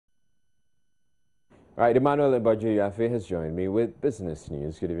All right, Emmanuel Mbadwe has joined me with business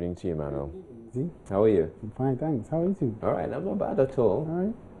news. Good evening to you, Emmanuel. How are you? I'm fine, thanks. How are you too? All right, I'm not bad at all. All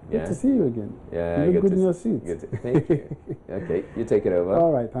right. Good to see you again. Yeah, you look good in your suit. Thank you. Okay, you take it over.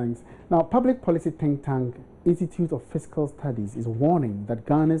 All right, thanks. Now, public policy think tank Institute of Fiscal Studies is warning that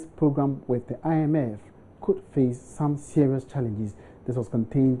Ghana's program with the IMF could face some serious challenges. This was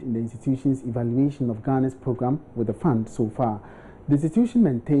contained in the institution's evaluation of Ghana's program with the fund so far. The institution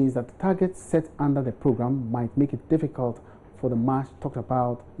maintains that the targets set under the program might make it difficult for the much talked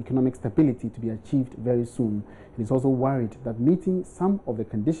about economic stability to be achieved very soon. It is also worried that meeting some of the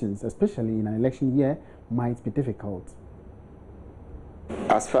conditions, especially in an election year, might be difficult.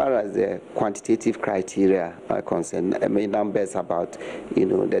 As far as the quantitative criteria are concerned, I mean, numbers about,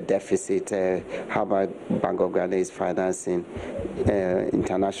 the deficit, how much Bank of Ghana is financing,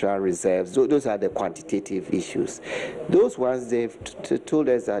 international reserves, those are the quantitative issues. Those ones, they've told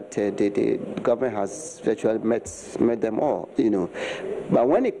us that the government has virtually met them all, But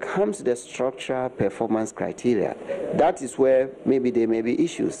when it comes to the structural performance criteria, that is where maybe there may be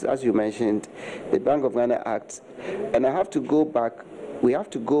issues. As you mentioned, the Bank of Ghana Act, and I have to go back. We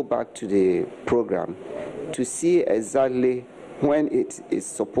have to go back to the program to see exactly when it is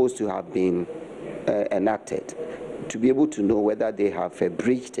supposed to have been enacted, to be able to know whether they have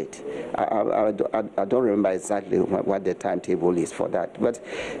breached it. I don't remember exactly what the timetable is for that. But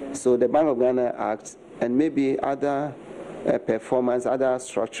so the Bank of Ghana Act and maybe other performance, other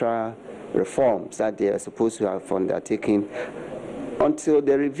structural reforms that they are supposed to have undertaken, until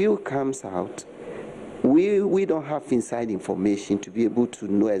the review comes out, we don't have inside information to be able to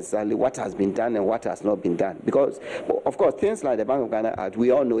know exactly what has been done and what has not been done. Because, of course, things like the Bank of Ghana Act,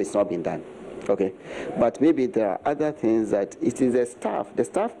 we all know it's not been done. Okay? But maybe there are other things that it is the staff. The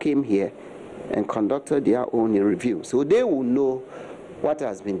staff came here and conducted their own review. So they will know what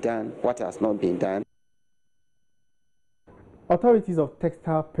has been done, what has not been done. Authorities of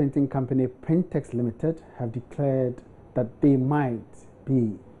textile printing company Printex Limited have declared that there might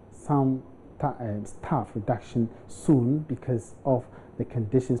be some staff reduction soon because of the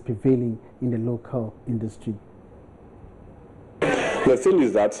conditions prevailing in the local industry. The thing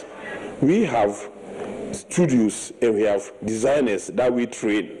is that we have studios and we have designers that we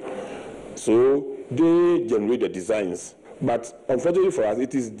train, so they generate the designs. But unfortunately for us,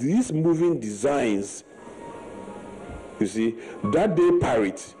 it is these moving designs, you see, that they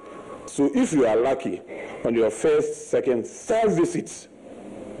pirate. So if you are lucky on your first, second, third visits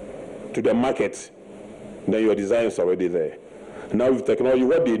to the market, then your design is already there. Now with technology,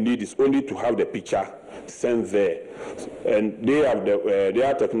 what they need is only to have the picture sent there, and they have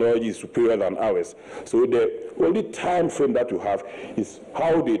their technology is superior than ours. So the only time frame that you have is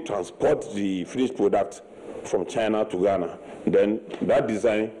how they transport the finished product from China to Ghana. Then that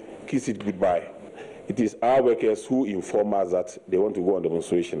design kiss it goodbye. It is our workers who inform us that they want to go on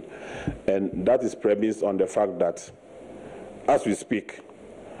demonstration, and that is premised on the fact that, as we speak,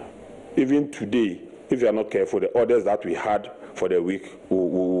 even today, if you are not careful, the orders that we had for the week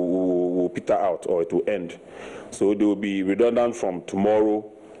will peter out, or it will end. So they will be redundant from tomorrow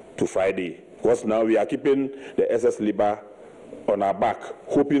to Friday, because now we are keeping the excess labor on our back,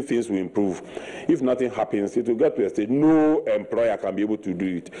 hoping things will improve. If nothing happens, it will get to a stage no employer can be able to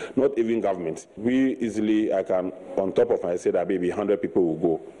do it, not even government. We easily, I can, on top of my say that maybe 100 people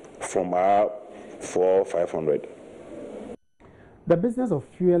will go from our 400-500. The business of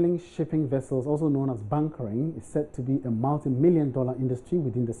fueling shipping vessels, also known as bunkering, is said to be a multi-million-dollar industry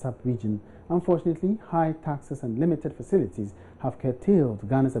within the sub-region. Unfortunately, high taxes and limited facilities have curtailed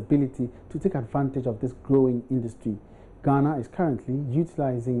Ghana's ability to take advantage of this growing industry. Ghana is currently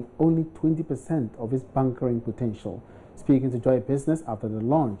utilizing only 20% of its bunkering potential. Speaking to Joy Business after the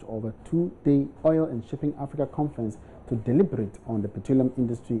launch of a 2-day Oil and Shipping Africa conference to deliberate on the petroleum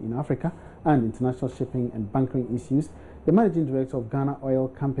industry in Africa and international shipping and bunkering issues, the managing director of Ghana Oil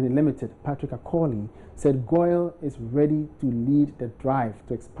Company Limited, Patrick Akoli, said GOIL is ready to lead the drive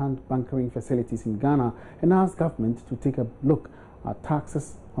to expand bunkering facilities in Ghana and asked government to take a look at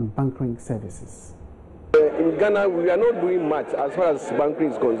taxes on bunkering services. In Ghana, we are not doing much as far as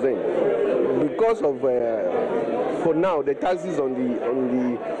bunkering is concerned because of, for now, the taxes on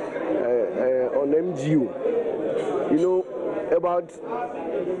MGU. About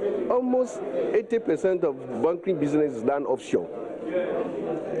almost 80% of bunkering business is done offshore.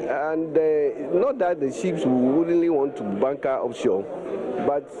 And not that the ships wouldn't want to bunker offshore,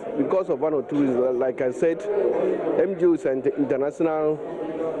 but because of one or two reasons, like I said, MGU is an international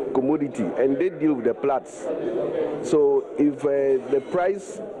commodity and they deal with the Platts. So if the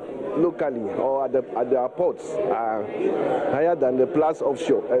price locally or at the ports are higher than the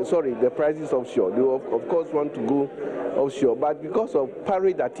the prices offshore. They of course want to go offshore, but because of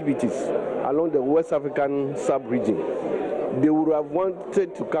pirate activities along the West African sub-region, they would have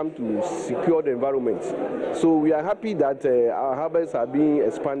wanted to come to secure the environment. So we are happy that our harbors are being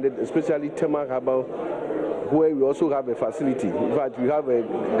expanded, especially Tema Harbour, where we also have a facility. In fact, we have a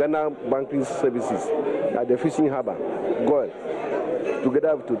Ghana Banking Services at the fishing harbour, GOIL,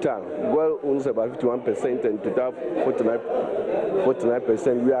 together with Total. GOIL owns about 51% and Total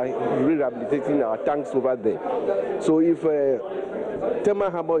 49%. We are rehabilitating our tanks over there. So if Tema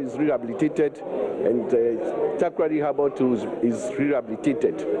Harbour is rehabilitated and Takoradi Harbour too is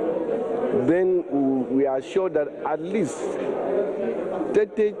rehabilitated, then we are sure that at least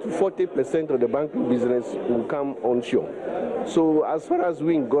 30 to 40% of the banking business will come onshore. So as far as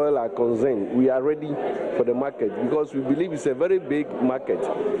we in GOIL are concerned, we are ready for the market because we believe it's a very big market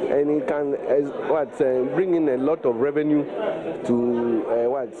and it can bring in a lot of revenue to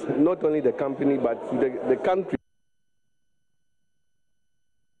not only the company but the country.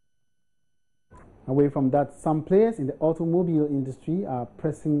 Away from that, some players in the automobile industry are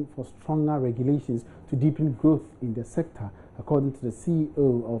pressing for stronger regulations to deepen growth in the sector. According to the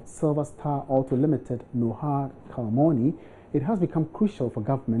CEO of Silver Star Auto Limited, Nohad Kalmoni, it has become crucial for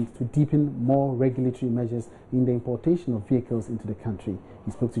government to deepen more regulatory measures in the importation of vehicles into the country.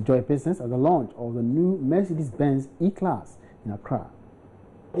 He spoke to Joy Business at the launch of the new Mercedes-Benz E-Class in Accra.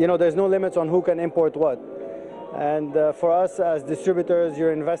 You know, there's no limits on who can import what. And for us as distributors,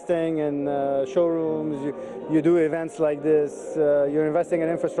 you're investing in showrooms, you do events like this, you're investing in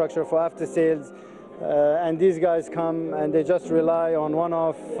infrastructure for after sales, and these guys come and they just rely on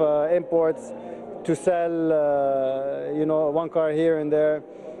one-off imports to sell, you know, one car here and there.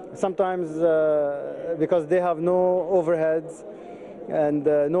 Sometimes because they have no overheads and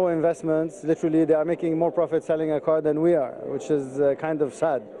no investments, literally they are making more profit selling a car than we are, which is kind of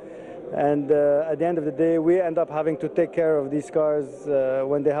sad. And at the end of the day, we end up having to take care of these cars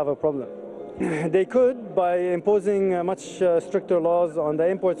when they have a problem. They could by imposing much stricter laws on the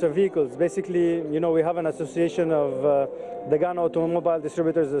imports of vehicles. Basically, you know, we have an association of the Ghana Automobile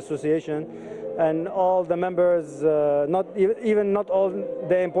Distributors Association, and all the members, not all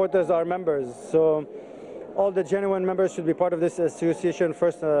the importers are members. So all the genuine members should be part of this association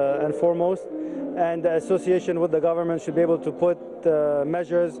first and foremost, and the association with the government should be able to put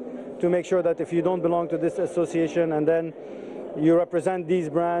measures to make sure that if you don't belong to this association and then you represent these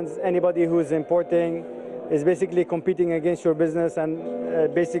brands, anybody who is importing is basically competing against your business and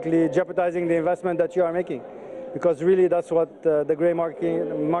basically jeopardizing the investment that you are making. Because really that's what the grey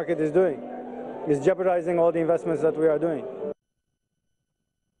market is doing, is jeopardizing all the investments that we are doing.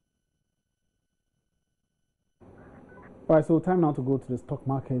 All right, so time now to go to the stock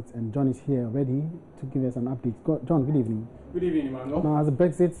markets, and John is here ready to give us an update. John, good evening. Good evening, Emmanuel. Now, has the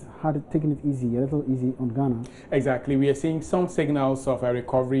Brexit had taken it easy, a little easy on Ghana? Exactly. We are seeing some signals of a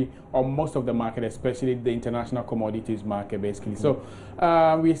recovery on most of the market, especially the international commodities market, basically. So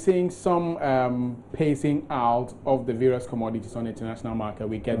we're seeing some pacing out of the various commodities on the international market.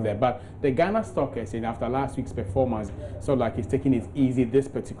 We get there. But the Ghana Stock Exchange, after last week's performance, so like it's taking it easy this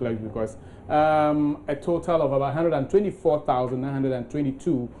particular week because a total of about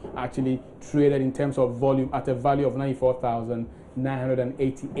 124,922 actually traded in terms of volume at a value of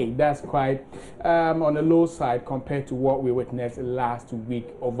 94,988. That's quite on the low side compared to what we witnessed last week,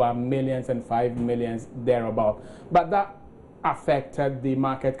 over millions and 5 millions thereabout. But that affected the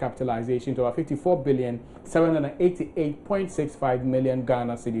market capitalization to about 54,788.65 million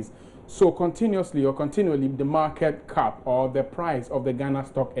Ghana cedis. So continuously or continually, the market cap or the price of the Ghana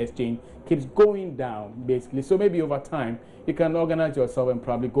Stock Exchange keeps going down, basically. So maybe over time, you can organize yourself and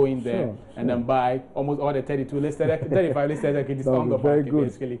probably go in there and then buy almost all the 35 listed equities on the market,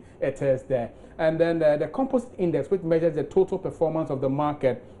 basically. It is there. And then the composite index, which measures the total performance of the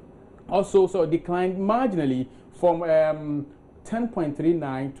market, also declined marginally from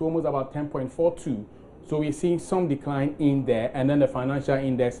 10.39 to almost about 10.42. So we're seeing some decline in there. And then the financial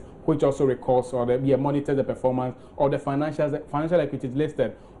index, which also records or monitors the performance of the financial equities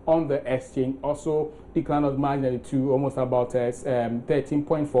listed on the exchange, also declined marginally to almost about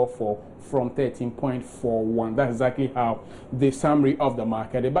 13.44 from 13.41. That's exactly how the summary of the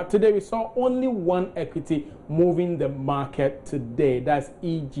market is. But today we saw only one equity moving the market today. That's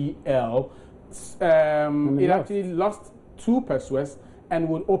EGL. It actually lost 2 pesos and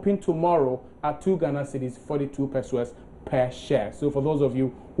will open tomorrow at 2 Ghana cedis, 42 pesos per share. So for those of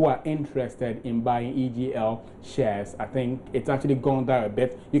you who are interested in buying EGL shares, I think it's actually gone down a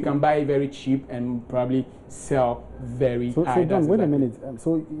bit. You can buy very cheap and probably sell very high. So John, wait a minute.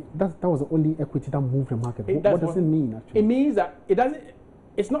 So that was the only equity that moved the market. What does it mean actually? It means that it doesn't.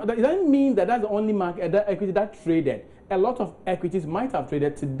 It's not. It doesn't mean that that's the only market that equity that traded. A lot of equities might have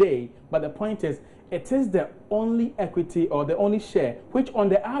traded today, but the point is, it is the only equity or the only share which, on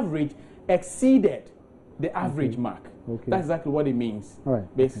the average, exceeded the average mark. Okay. That's exactly what it means. All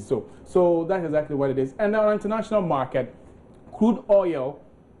right. Basically, so that's exactly what it is. And on international market, crude oil,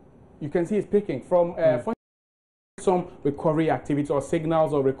 you can see it's picking from some recovery activities or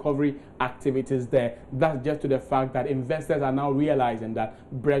signals of recovery activities there. That's just to the fact that investors are now realizing that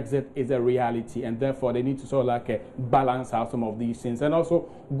Brexit is a reality, and therefore they need to sort of like balance out some of these things. And also,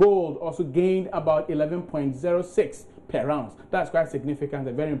 gold also gained about 11.06 per ounce. That's quite significant,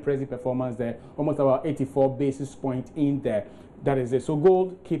 a very impressive performance there, almost about 84 basis points in there. That is it. So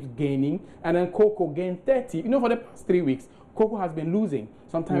gold keeps gaining, and then cocoa gained 30. You know, for the past 3 weeks, cocoa has been losing,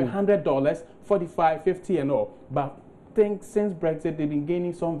 sometimes $100, 45, 50 and all. But I think since Brexit, they've been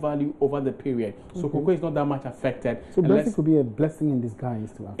gaining some value over the period. So cocoa is not that much affected. So Brexit could be a blessing in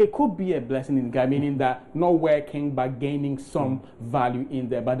disguise to Africa. It could be a blessing in disguise, meaning that not working but gaining some value in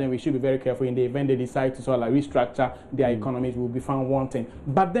there. But then we should be very careful in the event they decide to sort of like restructure their economies, will be found wanting.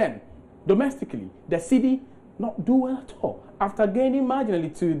 But then, domestically, the cedi not do well at all. After gaining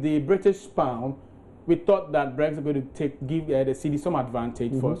marginally to the British pound, we thought that Brexit was going to give the cedi some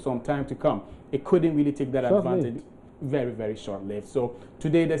advantage for some time to come. It couldn't really take that advantage. Very, very short-lived. So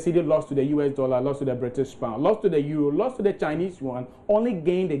today the cedi lost to the US dollar, lost to the British pound, lost to the euro, lost to the Chinese yuan, only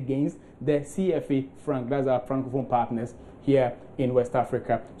gained against the CFA franc. That's our francophone partners here in West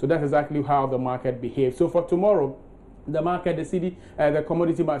Africa. So that's exactly how the market behaves. So for tomorrow, the market, the cedi,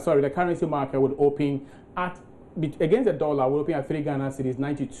 the currency market would open at against the dollar will open at 3 Ghana cedis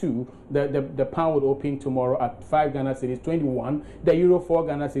 92. The pound would open tomorrow at 5 Ghana cedis 21. The euro 4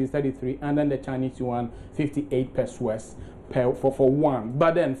 Ghana cedis 33, and then the Chinese yuan 58 pesos for one.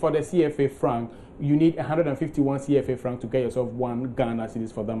 But then for the CFA franc, you need 151 CFA franc to get yourself 1 Ghana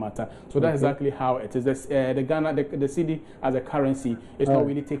cedis for that matter. So that's exactly how it is. The cedi as a currency is not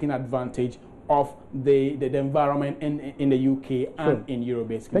really taking advantage of the environment in the UK and in Europe,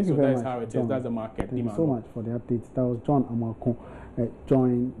 basically. Thank you very that's much, how it John. is. That's the market. Thank you so much for the updates. That was John Amarko.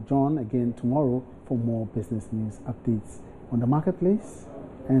 Join John again tomorrow for more business news updates on the marketplace,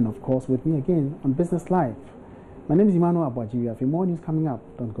 and of course with me again on Business Live. My name is Emmanuel Abwajiri. For more news coming up,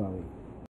 don't go away.